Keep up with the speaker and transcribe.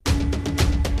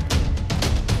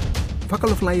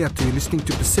Whakalofalaiatu, you're listening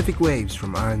to Pacific Waves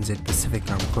from RNZ Pacific.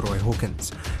 I'm Koroi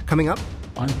Hawkins. Coming up,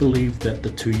 I believe that the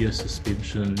 2-year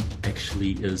suspension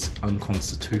actually is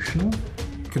unconstitutional.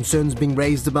 concerns being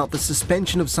raised about the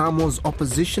suspension of Samoa's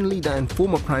opposition leader and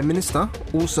former Prime Minister.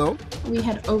 Also, we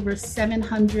had over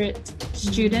 700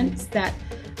 students that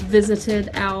visited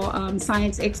our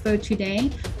Science Expo today.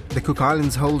 the Cook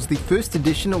Islands holds the first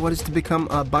edition of what is to become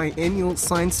a biennial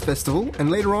science festival. And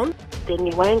later on, the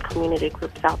Niuean community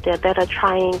groups out there that are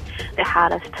trying their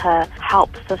hardest to help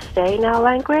sustain our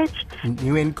language.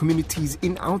 Niuean communities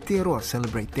in Aotearoa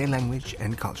celebrate their language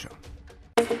and culture.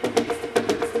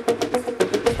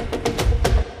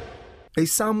 A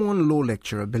Samoan law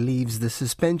lecturer believes the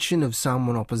suspension of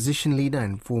Samoan opposition leader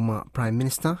and former Prime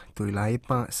Minister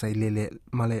Tuilaepa Sailele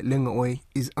Malelengaoi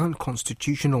is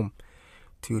unconstitutional.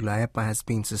 Tuilaepa has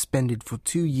been suspended for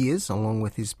 2 years along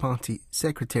with his party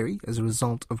secretary as a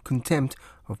result of contempt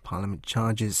of parliament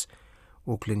charges.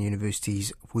 Auckland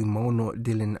University's Fuimono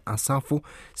Dylan Asafo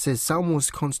says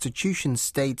Samoa's constitution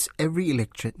states every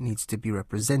electorate needs to be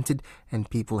represented and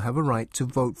people have a right to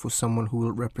vote for someone who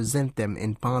will represent them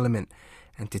in parliament,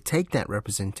 and to take that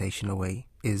representation away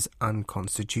is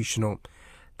unconstitutional.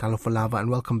 Talofa lava and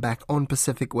welcome back on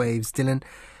Pacific Waves. Dylan,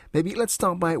 maybe let's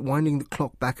start by winding the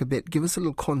clock back a bit. Give us a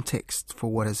little context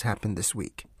for what has happened this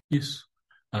week. Yes.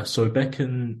 So back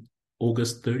in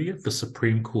August 30th, the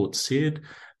Supreme Court said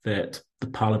that the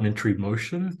parliamentary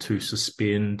motion to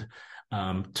suspend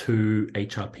 2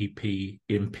 HRPP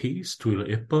MPs,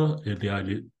 Tuilaepa and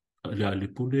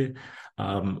Leailipule,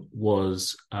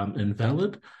 was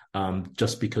invalid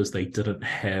just because they didn't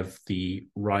have the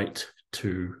right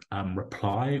to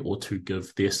reply or to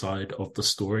give their side of the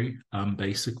story,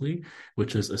 basically,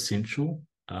 which is essential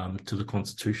to the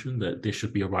Constitution, that there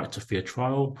should be a right to fair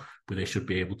trial, where they should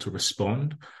be able to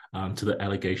respond to the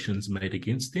allegations made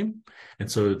against them. And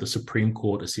so the Supreme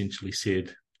Court essentially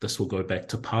said this will go back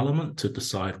to Parliament to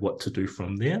decide what to do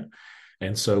from there.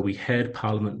 And so we had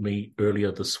Parliament meet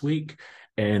earlier this week,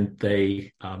 and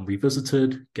they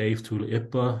revisited, gave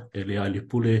Tuilaepa and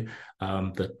Leailipule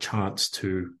the chance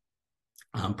to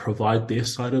provide their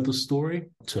side of the story,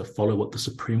 to follow what the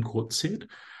Supreme Court said.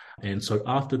 And so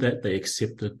after that, they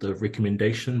accepted the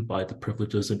recommendation by the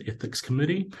Privileges and Ethics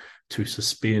Committee to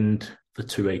suspend the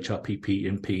 2 HRPP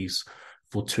MPs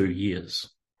for 2 years.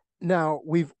 Now,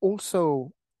 we've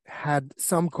also had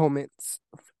some comments.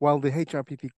 While the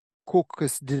HRPP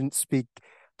caucus didn't speak,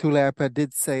 Tuilaepa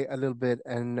did say a little bit,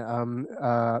 and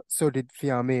so did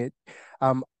Fiame.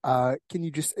 Can you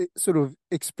just sort of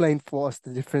explain for us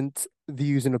the different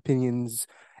views and opinions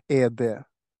aired there?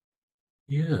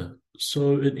 Yeah.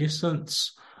 So in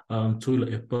essence,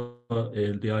 Tuilaepa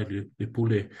and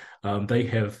Leailipule, they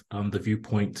have the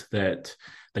viewpoint that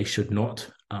they should not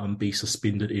be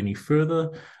suspended any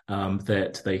further,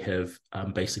 that they have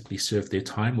basically served their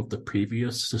time with the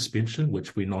previous suspension,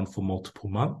 which went on for multiple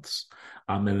months,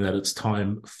 and that it's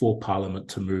time for Parliament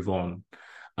to move on.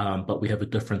 But we have a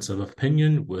difference of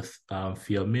opinion with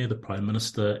Fiame, the Prime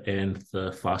Minister, and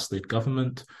the FAST-led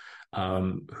government,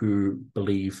 who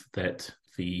believe that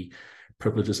the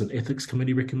Privileges and Ethics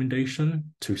Committee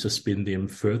recommendation to suspend them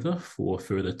further for a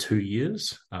further 2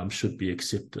 years should be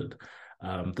accepted.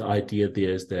 The idea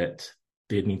there is that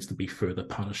there needs to be further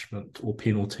punishment or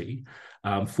penalty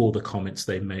for the comments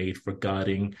they made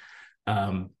regarding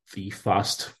the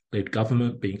FAST-led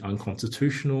government being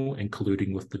unconstitutional and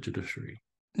colluding with the judiciary.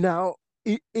 Now,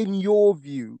 in your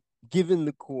view, given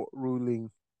the court ruling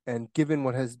and given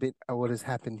what has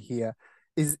happened here,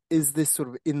 is this sort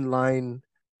of in line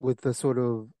with the sort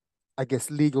of, I guess,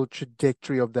 legal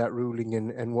trajectory of that ruling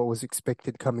and what was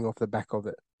expected coming off the back of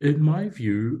it? In my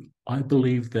view, I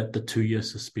believe that the 2-year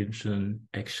suspension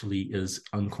actually is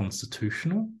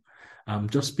unconstitutional,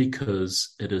 just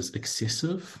because it is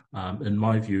excessive. In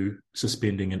my view,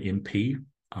 suspending an MP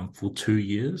for 2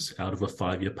 years out of a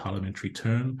 5-year parliamentary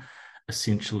term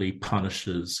essentially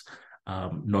punishes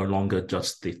no longer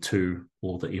just the two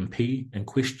or the MP in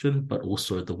question, but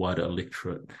also the wider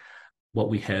electorate. What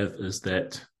we have is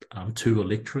that 2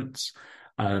 electorates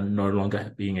are no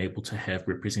longer being able to have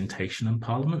representation in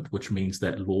Parliament, which means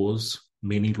that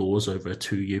many laws over a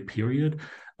 2-year period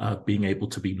are being able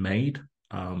to be made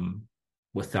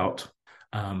without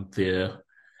their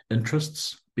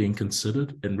interests being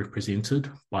considered and represented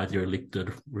by their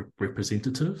elected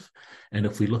representative. And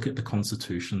if we look at the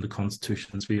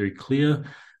Constitution is very clear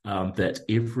that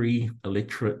every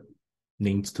electorate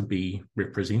needs to be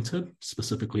represented,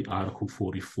 specifically Article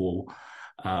 44,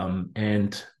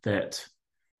 and that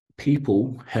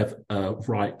people have a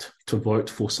right to vote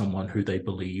for someone who they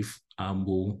believe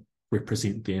will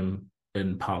represent them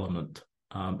in Parliament.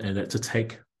 and that to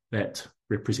take that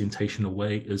representation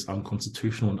away is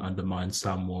unconstitutional and undermines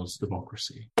Samoa's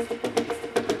democracy.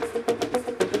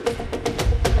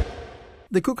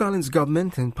 The Cook Islands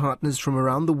government and partners from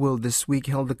around the world this week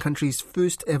held the country's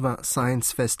first ever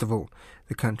science festival.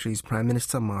 The country's Prime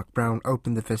Minister, Mark Brown,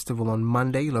 opened the festival on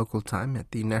Monday local time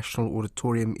at the National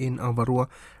Auditorium in Avarua,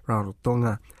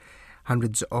 Rarotonga.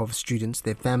 Hundreds of students,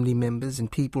 their family members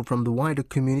and people from the wider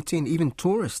community and even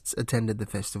tourists attended the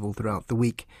festival throughout the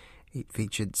week. It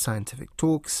featured scientific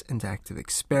talks, interactive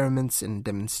experiments and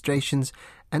demonstrations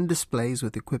and displays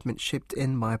with equipment shipped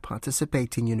in by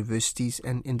participating universities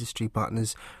and industry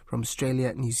partners from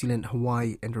Australia, New Zealand,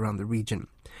 Hawaii and around the region.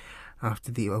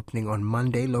 After the opening on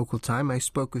Monday local time, I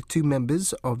spoke with two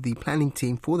members of the planning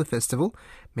team for the festival,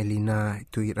 Melina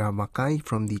Tuiravakai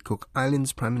from the Cook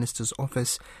Islands Prime Minister's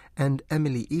Office and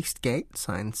Emily Eastgate,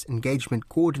 Science Engagement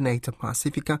Coordinator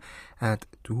Pacifica at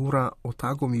Tuhura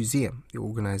Otago Museum, the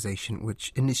organisation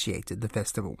which initiated the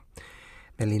festival.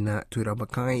 Melina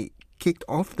Tuiravakai kicked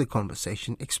off the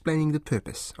conversation explaining the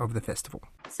purpose of the festival.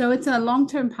 So it's a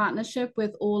long-term partnership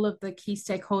with all of the key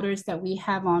stakeholders that we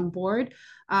have on board.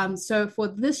 So for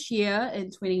this year in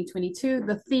 2022,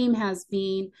 the theme has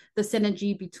been the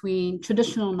synergy between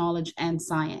traditional knowledge and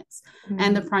science.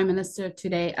 And the Prime Minister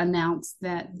today announced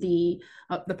that the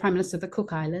Prime Minister of the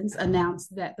Cook Islands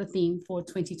announced that the theme for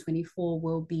 2024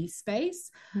 will be space.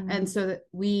 And so that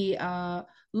we are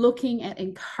looking at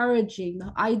encouraging,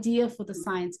 the idea for the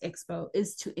Science Expo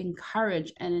is to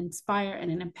encourage and inspire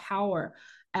and empower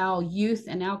our youth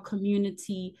and our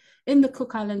community in the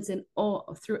Cook Islands and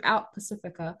all throughout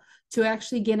Pacifica to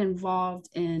actually get involved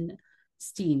in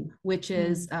STEAM, which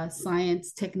is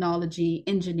science, technology,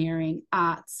 engineering,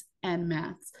 arts, and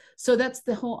maths. So that's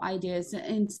the whole idea, is to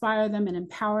inspire them and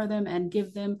empower them and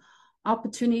give them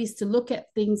opportunities to look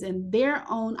at things in their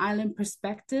own island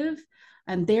perspective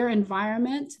and their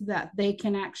environment, that they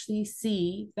can actually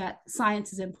see that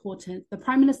science is important. The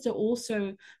Prime Minister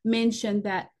also mentioned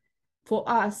that for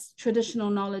us, traditional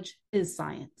knowledge is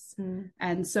science.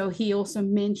 And so he also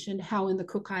mentioned how in the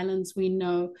Cook Islands, we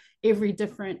know every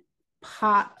different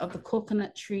part of the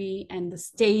coconut tree and the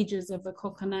stages of the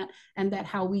coconut, and that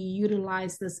how we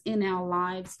utilize this in our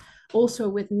lives. Also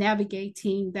with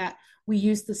navigating, that we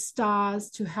use the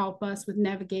stars to help us with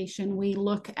navigation. We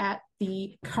look at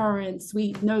the currents,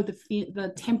 we know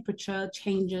the temperature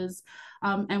changes,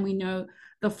 and we know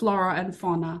the flora and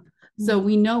fauna. So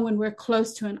we know when we're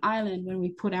close to an island, when we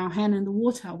put our hand in the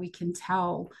water, we can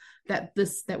tell that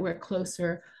we're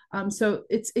closer. So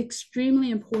it's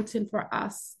extremely important for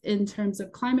us in terms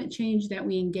of climate change that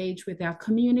we engage with our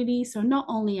community. So not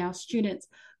only our students,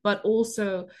 but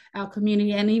also our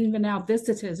community and even our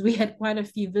visitors. We had quite a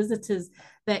few visitors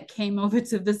that came over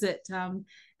to visit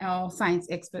our Science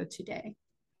Expo today.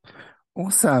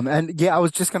 Awesome. And yeah, I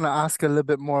was just going to ask a little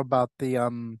bit more about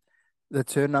the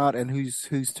turnout and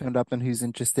who's turned up and who's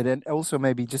interested, and also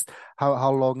maybe just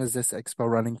how long is this expo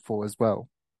running for as well?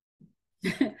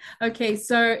 Okay,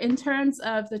 so in terms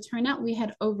of the turnout, we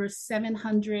had over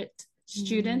 700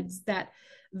 students that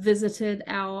visited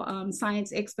our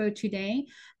Science Expo today.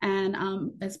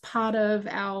 And as part of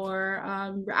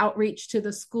our outreach to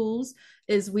the schools,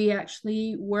 is we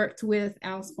actually worked with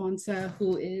our sponsor,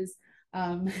 who's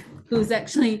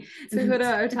actually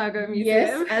Tuhura Otago Museum,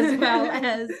 yes, as well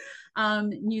as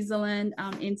New Zealand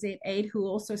NZ Aid, who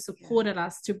also supported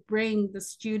us to bring the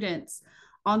students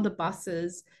on the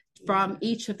buses from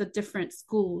each of the different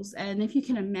schools. And if you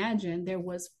can imagine, there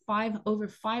was over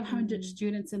 500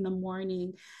 students in the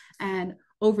morning and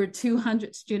over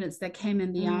 200 students that came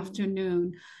in the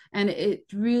afternoon. And it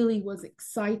really was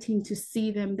exciting to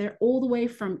see them. They're all the way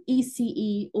from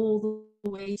ECE all the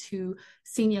way to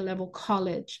senior level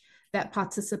college that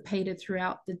participated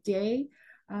throughout the day.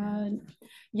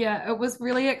 Yeah, it was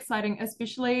really exciting,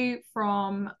 especially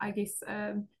from, I guess,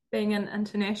 being an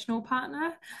international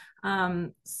partner.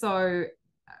 So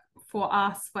for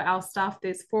us, for our staff,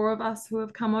 there's 4 of us who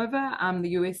have come over. The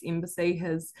US Embassy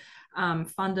has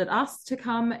funded us to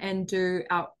come and do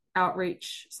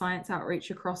science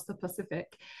outreach across the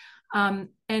Pacific.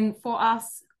 And for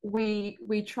us,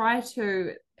 we try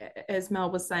to, as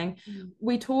Mel was saying,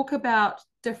 we talk about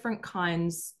different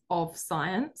kinds of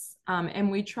science, and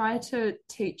we try to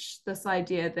teach this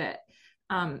idea that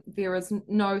there is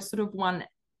no sort of one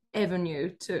avenue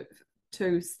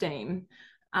to STEAM.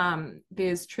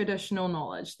 There's traditional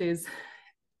knowledge, there's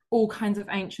all kinds of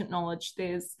ancient knowledge,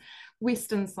 there's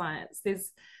Western science,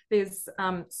 there's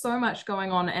so much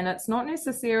going on, and it's not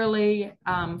necessarily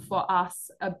for us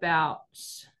about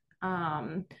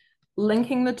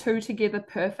linking the two together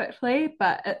perfectly,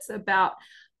 but it's about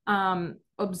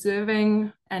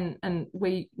observing, and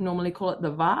we normally call it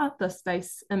the va, the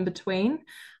space in between.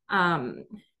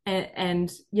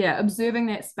 And observing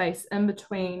that space in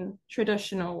between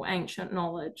traditional ancient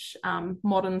knowledge,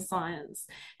 modern science,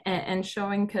 and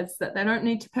showing kids that they don't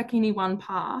need to pick any one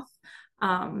path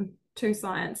to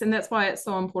science. And that's why it's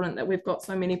so important that we've got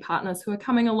so many partners who are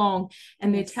coming along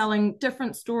and they're telling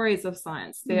different stories of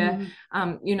science. They're,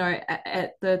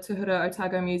 at the Tuhura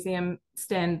Otago Museum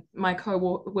stand, my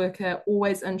co-worker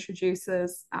always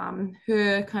introduces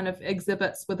her kind of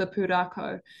exhibits with a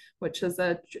pūrākau, which is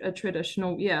a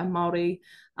traditional, Māori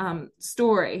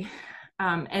story.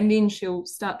 And then she'll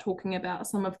start talking about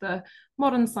some of the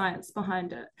modern science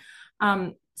behind it.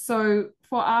 So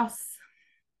for us,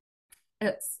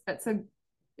 it's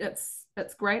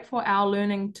great for our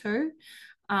learning too.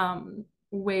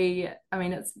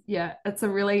 It's a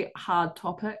really hard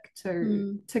topic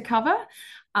to cover.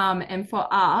 And for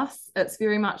us, it's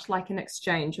very much like an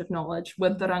exchange of knowledge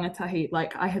with the rangatahi.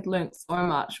 Like, I had learnt so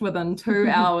much within 2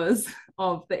 hours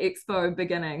of the expo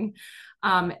beginning.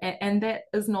 And that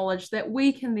is knowledge that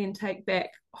we can then take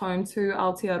back home to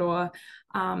Aotearoa,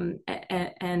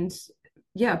 and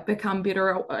become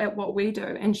better at what we do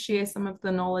and share some of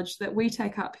the knowledge that we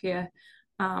take up here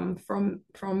from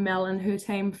Mel and her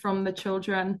team, from the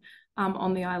children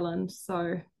on the island.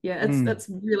 So it's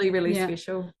really, really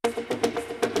special.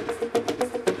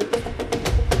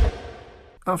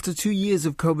 After 2 years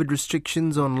of COVID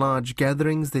restrictions on large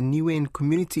gatherings, the Niuean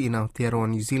community in Aotearoa,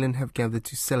 New Zealand, have gathered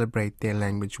to celebrate their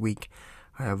Language Week.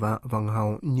 However,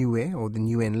 Whangahau Niue, or the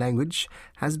Niuean language,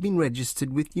 has been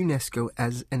registered with UNESCO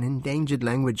as an endangered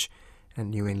language,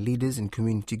 and Niuean leaders and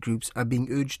community groups are being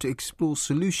urged to explore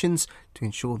solutions to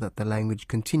ensure that the language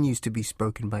continues to be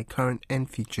spoken by current and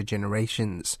future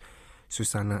generations.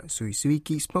 Susana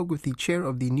Suisuiki spoke with the chair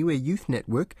of the Niue Youth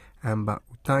Network, Amba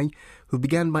Utai, who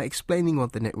began by explaining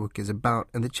what the network is about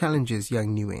and the challenges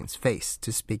young Niueans face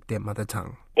to speak their mother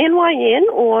tongue. NYN,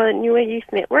 or Niue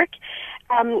Youth Network,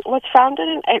 was founded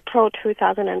in April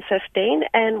 2015,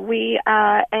 and we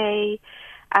are a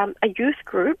youth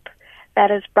group that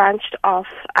is branched off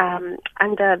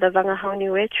under the Whangahau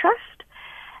Niue Trust.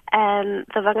 And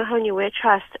the Whangahau Niue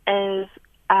Trust is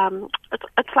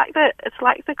it's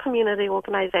like the community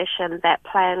organisation that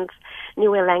plans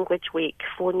Niue Language Week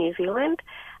for New Zealand.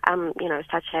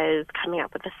 Such as coming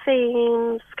up with the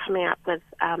themes, coming up with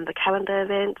the calendar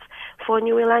events for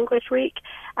Niue Language Week.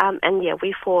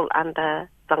 We fall under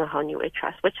Whangahau Niue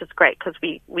Trust, which is great because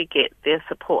we get their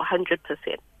support 100%.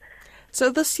 So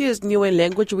this year's Niue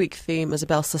Language Week theme is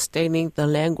about sustaining the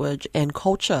language and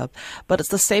culture, but it's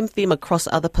the same theme across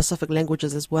other Pacific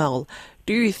languages as well.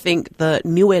 Do you think the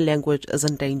Niue language is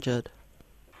endangered?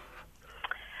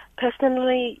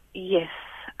 Personally, yes.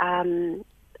 And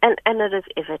it is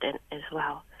evident as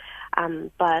well.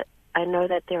 But I know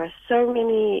that there are so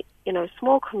many,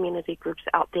 small community groups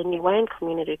out there, Niuean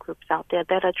community groups out there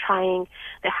that are trying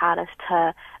their hardest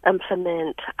to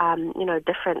implement,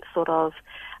 different sort of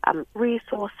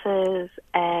resources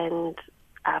and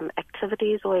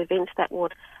activities or events that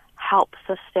would help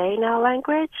sustain our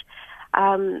language.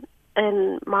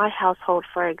 In my household,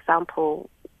 for example,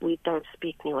 we don't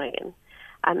speak Niuean.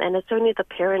 And it's only the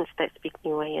parents that speak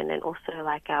Niuean, and also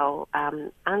like our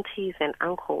aunties and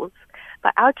uncles.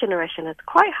 But our generation, it's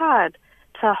quite hard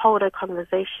to hold a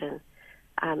conversation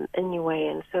in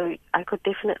Niuean. So I could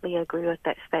definitely agree with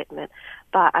that statement.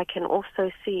 But I can also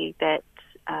see that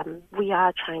we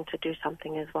are trying to do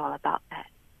something as well about that.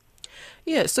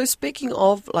 Yeah, so speaking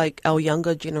of our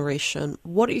younger generation,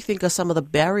 what do you think are some of the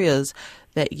barriers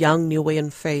that young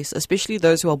Niuean face, especially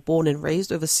those who are born and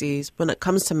raised overseas, when it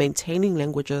comes to maintaining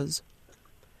languages?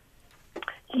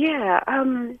 Yeah,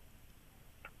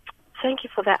 thank you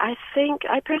for that. I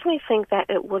personally think that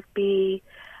it would be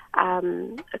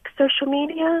social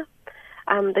media,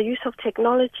 the use of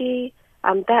technology,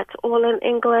 that's all in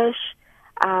English.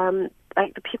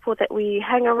 Like the people that we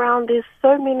hang around, there's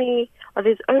only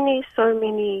so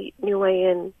many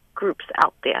Niuean groups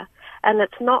out there. And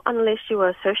it's not unless you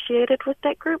are associated with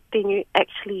that group, then you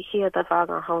actually hear the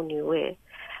Whangahau Niue.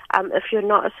 If you're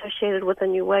not associated with a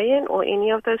Niuean or any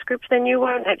of those groups, then you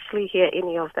won't actually hear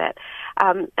any of that.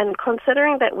 And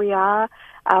considering that we are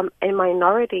a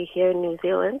minority here in New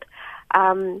Zealand,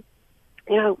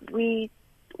 we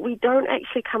don't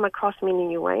actually come across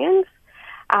many Niueans.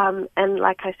 And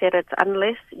like I said, it's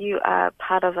unless you are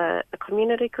part of a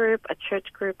community group, a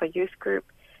church group, a youth group,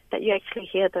 that you actually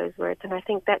hear those words. And I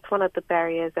think that's one of the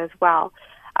barriers as well,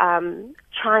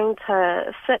 trying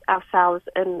to fit ourselves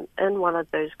in one of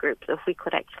those groups if we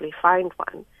could actually find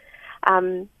one.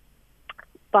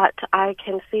 but I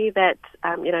can see that,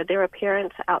 there are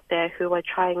parents out there who are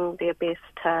trying their best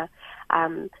to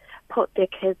put their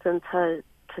kids into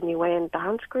Niuean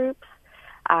dance groups,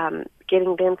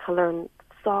 getting them to learn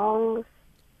songs,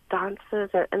 dances,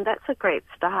 and that's a great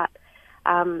start.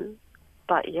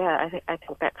 But yeah, I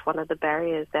think that's one of the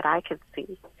barriers that I could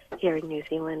see here in New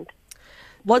Zealand.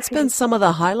 What's been some of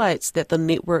the highlights that the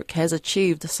network has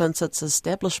achieved since its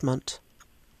establishment?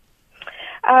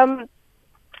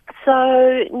 So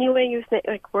Niue Youth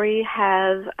Network, we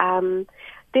have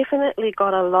definitely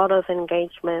got a lot of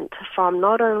engagement from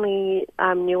not only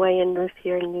Niuean youth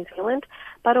here in New Zealand,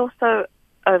 but also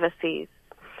overseas.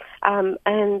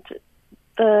 And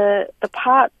the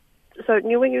part, so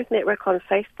Niue Youth Network on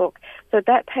Facebook, so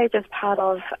that page is part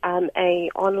of a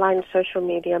online social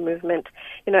media movement,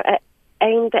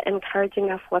 aimed at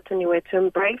encouraging our whatanui to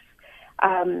embrace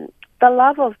the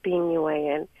love of being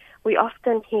Niuean. We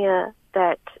often hear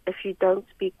that if you don't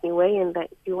speak Niuean,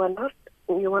 that you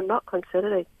are not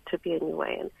considered to be a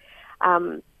Niuean,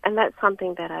 and that's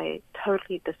something that I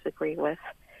totally disagree with.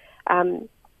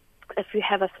 If you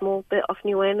have a small bit of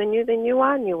Niuean in you, then you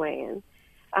are Niuean.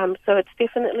 So it's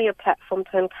definitely a platform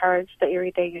to encourage the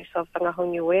everyday use of Whangahau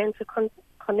Niue and to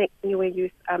connect Niue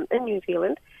youth in New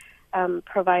Zealand,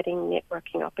 providing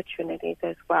networking opportunities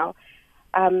as well.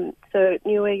 So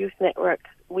Niue Youth Network,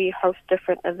 we host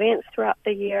different events throughout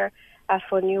the year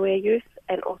for Niue youth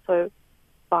and also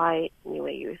by Niue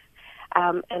youth.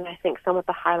 And I think some of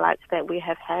the highlights that we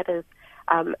have had is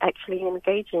actually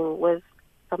engaging with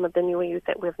some of the Niue youth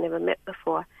that we've never met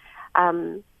before.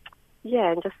 And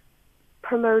just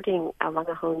promoting our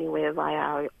Whangahau Niue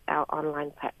via our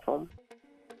online platform.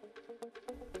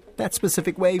 That's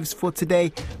Pacific Waves for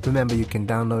today. Remember, you can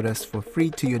download us for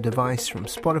free to your device from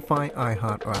Spotify,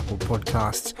 iHeart, or Apple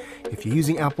Podcasts. If you're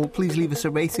using Apple, please leave us a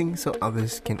rating so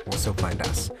others can also find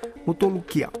us. Motolu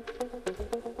kia.